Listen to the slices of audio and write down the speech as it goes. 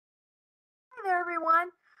everyone.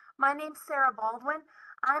 My name's Sarah Baldwin.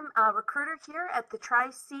 I'm a recruiter here at the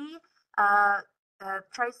Tri-C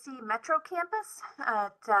Metro campus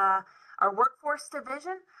at our workforce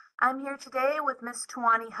division. I'm here today with Miss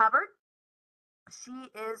Tawani Hubbard. She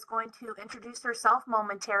is going to introduce herself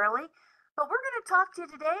momentarily, but we're going to talk to you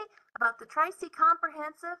today about the Tri-C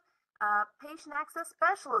Comprehensive Patient Access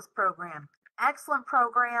Specialist Program. Excellent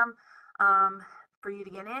program for you to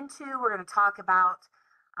get into. We're going to talk about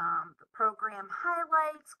the program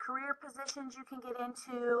highlights, career positions you can get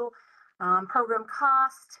into, program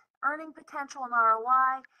cost, earning potential and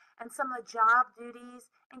ROI, and some of the job duties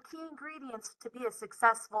and key ingredients to be a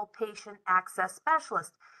successful patient access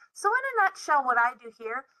specialist. So in a nutshell, what I do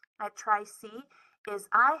here at Tri-C is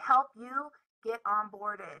I help you get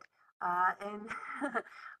onboarded. In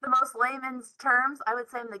the most layman's terms, I would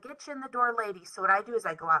say I'm the get you in the door lady. So what I do is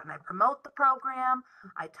I go out and I promote the program,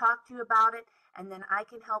 I talk to you about it, and then I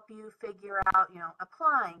can help you figure out,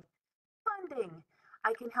 applying, funding.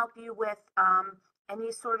 I can help you with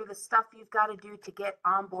any sort of the stuff you've got to do to get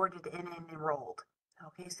onboarded and enrolled.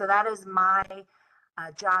 Okay, so that is my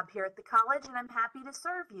job here at the college, and I'm happy to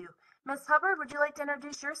serve you. Ms. Hubbard, would you like to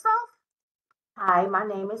introduce yourself? Hi, my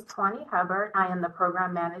name is Tawani Hubbard. I am the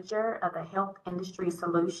program manager of the Health Industry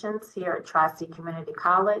Solutions here at Tri-C Community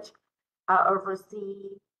College. I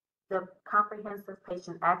oversee the Comprehensive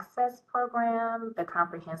Patient Access Program, the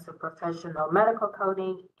Comprehensive Professional Medical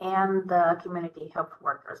Coding, and the Community Health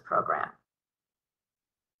Workers Program.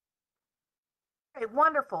 Okay,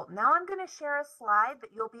 wonderful. Now I'm going to share a slide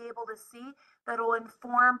that you'll be able to see that will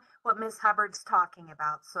inform what Ms. Hubbard's talking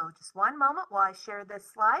about. So just one moment while I share this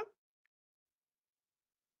slide.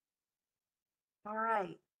 All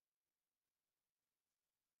right.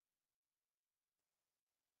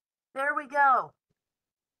 There we go.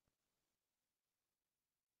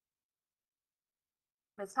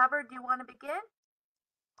 Ms. Hubbard, do you want to begin?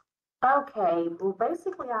 Okay, well,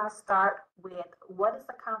 basically, I'll start with what is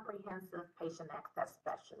a comprehensive patient access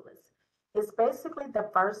specialist? It's basically the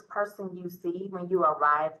first person you see when you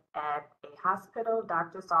arrive at a hospital,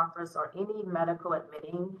 doctor's office, or any medical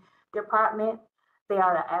admitting department. They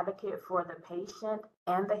are the advocate for the patient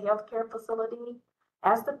and the healthcare facility.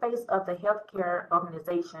 As the face of the healthcare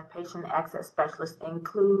organization, patient access specialists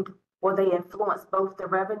include, or they influence both the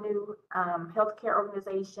revenue healthcare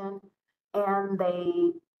organization and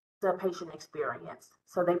the patient experience.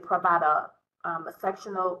 So they provide a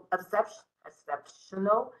exceptional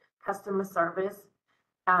customer service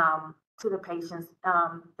to the patients,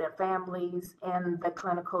 their families, and the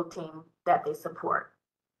clinical team that they support.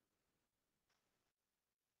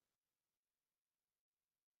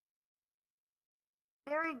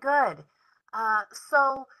 Very good. I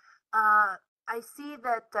see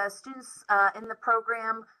that students in the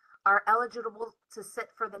program are eligible to sit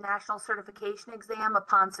for the national certification exam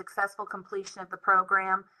upon successful completion of the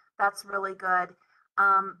program. That's really good.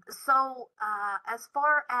 As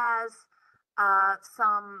far as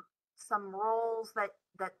some roles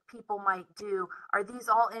that people might do, are these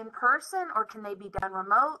all in person, or can they be done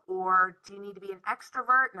remote, or do you need to be an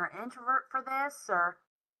extrovert or an introvert for this, or?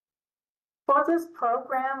 For this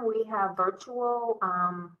program, we have virtual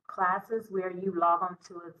classes where you log on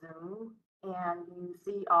to a Zoom and you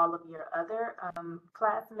see all of your other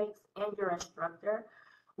classmates and your instructor.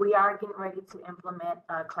 We are getting ready to implement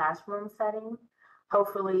a classroom setting,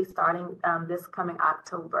 hopefully starting this coming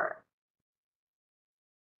October.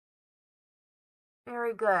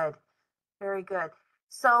 Very good. Very good.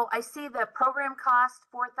 So I see the program cost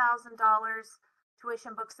 $4,000,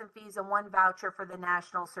 tuition, books, and fees, and one voucher for the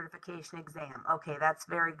national certification exam. Okay, that's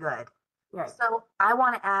very good. Right. So I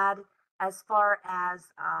want to add, as far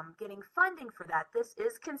as getting funding for that, this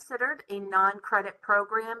is considered a non-credit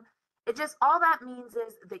program. All that means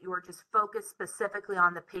is that you are just focused specifically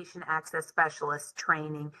on the patient access specialist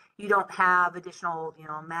training. You don't have additional,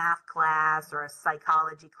 math class or a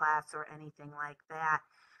psychology class or anything like that.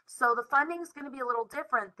 So the funding is going to be a little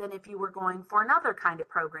different than if you were going for another kind of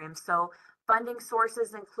program. So funding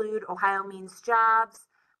sources include Ohio Means Jobs.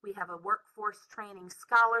 We have a workforce training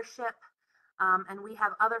scholarship, and we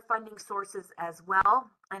have other funding sources as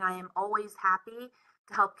well. And I am always happy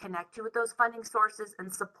to help connect you with those funding sources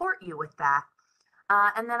and support you with that.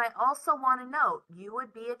 And then I also want to note, you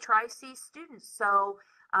would be a Tri-C student. So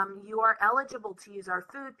you are eligible to use our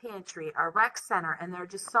food pantry, our rec center, and there are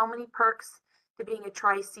just so many perks to being a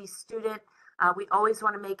Tri-C student. We always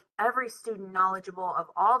want to make every student knowledgeable of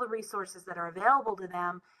all the resources that are available to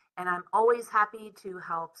them, and I'm always happy to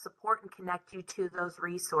help support and connect you to those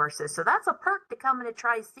resources. So that's a perk to come into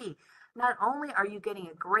Tri-C. Not only are you getting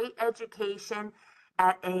a great education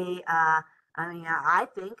at a I mean, I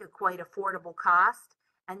think a quite affordable cost.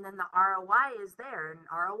 And then the ROI is there. And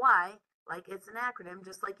ROI, like it's an acronym,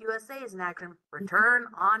 just like USA is an acronym, return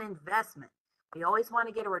on investment. We always want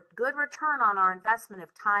to get a good return on our investment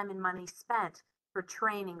of time and money spent for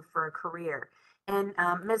training for a career. And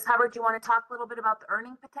Ms. Hubbard, do you want to talk a little bit about the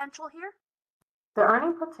earning potential here? The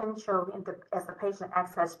earning potential as a patient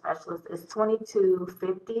access specialist is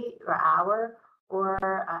 $22.50 per hour, or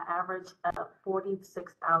an average of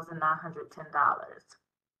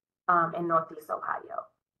 $46,910 in Northeast Ohio.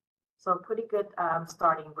 So pretty good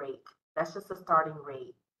starting rate. That's just a starting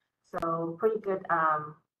rate. So pretty good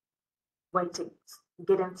way to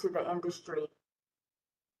get into the industry.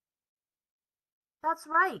 That's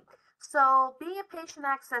right. So being a patient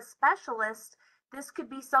access specialist, this could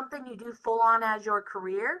be something you do full on as your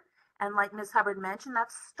career. And like Ms. Hubbard mentioned,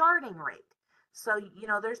 that's starting rate. So, you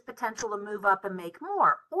know, there's potential to move up and make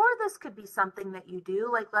more. Or this could be something that you do,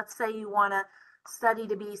 like let's say you want to study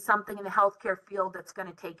to be something in the healthcare field that's going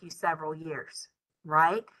to take you several years,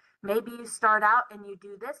 right? Maybe you start out and you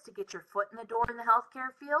do this to get your foot in the door in the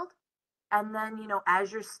healthcare field. And then, you know,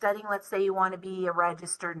 as you're studying, let's say you want to be a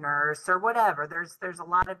registered nurse or whatever, there's a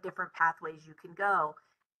lot of different pathways you can go.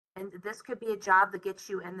 And this could be a job that gets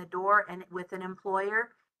you in the door and with an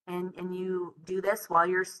employer, and you do this while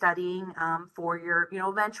you're studying for your, you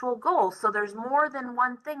know, eventual goals. So there's more than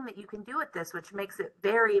one thing that you can do with this, which makes it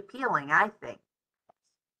very appealing, I think.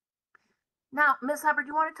 Now, Ms. Hubbard,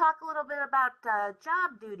 you want to talk a little bit about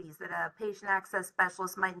job duties that a patient access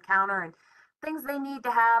specialist might encounter and things they need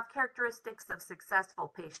to have, characteristics of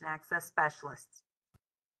successful patient access specialists?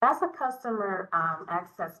 As a customer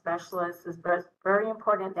access specialist, it's very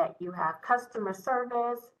important that you have customer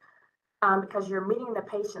service, because you're meeting the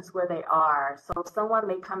patients where they are. So someone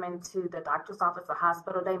may come into the doctor's office or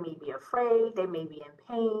hospital, they may be afraid, they may be in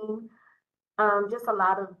pain, just a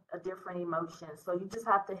lot of different emotions. So you just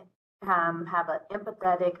have to have an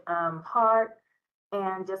empathetic heart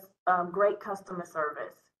and just great customer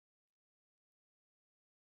service.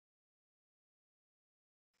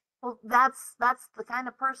 Well, that's the kind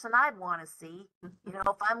of person I'd want to see. You know,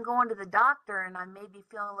 if I'm going to the doctor and I may be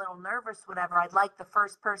feeling a little nervous, whatever, I'd like the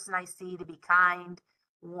first person I see to be kind,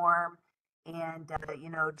 warm, and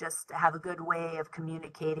you know, just have a good way of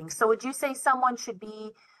communicating. So, would you say someone should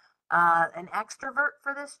be an extrovert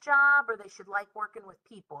for this job, or they should like working with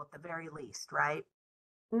people at the very least, right?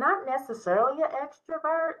 Not necessarily an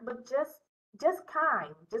extrovert, but just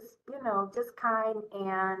kind, just just kind.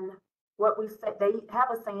 And what we say, they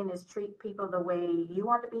have a saying is treat people the way you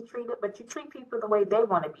want to be treated, but you treat people the way they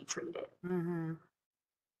want to be treated. Mm-hmm.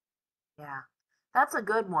 Yeah, that's a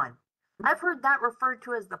good one. I've heard that referred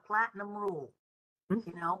to as the platinum rule,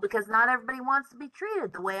 you know, because not everybody wants to be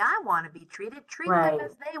treated the way I want to be treated. Treat them Right.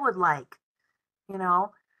 as they would like, you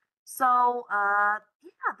know. So, yeah,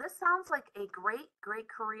 this sounds like a great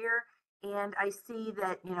career. And I see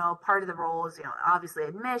that, you know, part of the role is, you know, obviously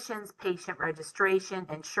admissions, patient registration,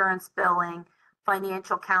 insurance billing,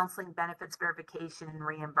 financial counseling, benefits verification, and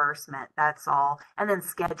reimbursement. That's all. And then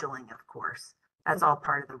scheduling, of course. That's all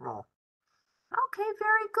part of the role. Okay,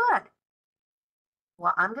 very good.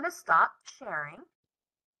 Well, I'm going to stop sharing.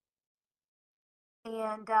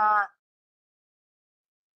 And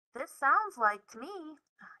this sounds like to me,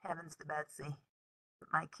 heavens to Betsy,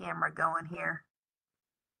 get my camera going here.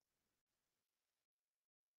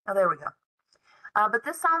 Oh, there we go. But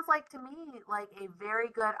this sounds like to me like a very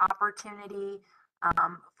good opportunity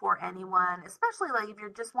for anyone, especially like if you're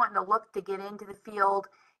just wanting to look to get into the field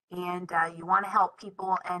and you want to help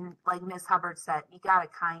people. And like Ms. Hubbard said, you got a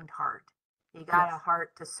kind heart. You got Yes. a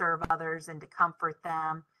heart to serve others and to comfort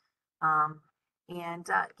them. Um,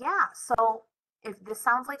 yeah, so if this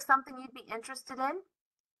sounds like something you'd be interested in,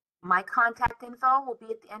 my contact info will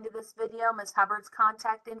be at the end of this video. Ms. Hubbard's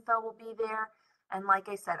contact info will be there. And like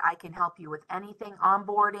I said, I can help you with anything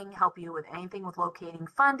onboarding, help you with anything with locating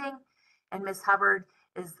funding. And Ms. Hubbard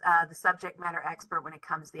is the subject matter expert when it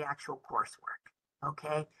comes to the actual coursework.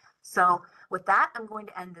 Okay, so with that, I'm going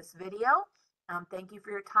to end this video. Thank you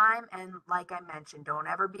for your time. And like I mentioned, don't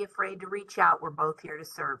ever be afraid to reach out. We're both here to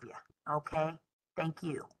serve you. Okay, thank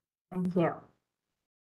you. Thank you.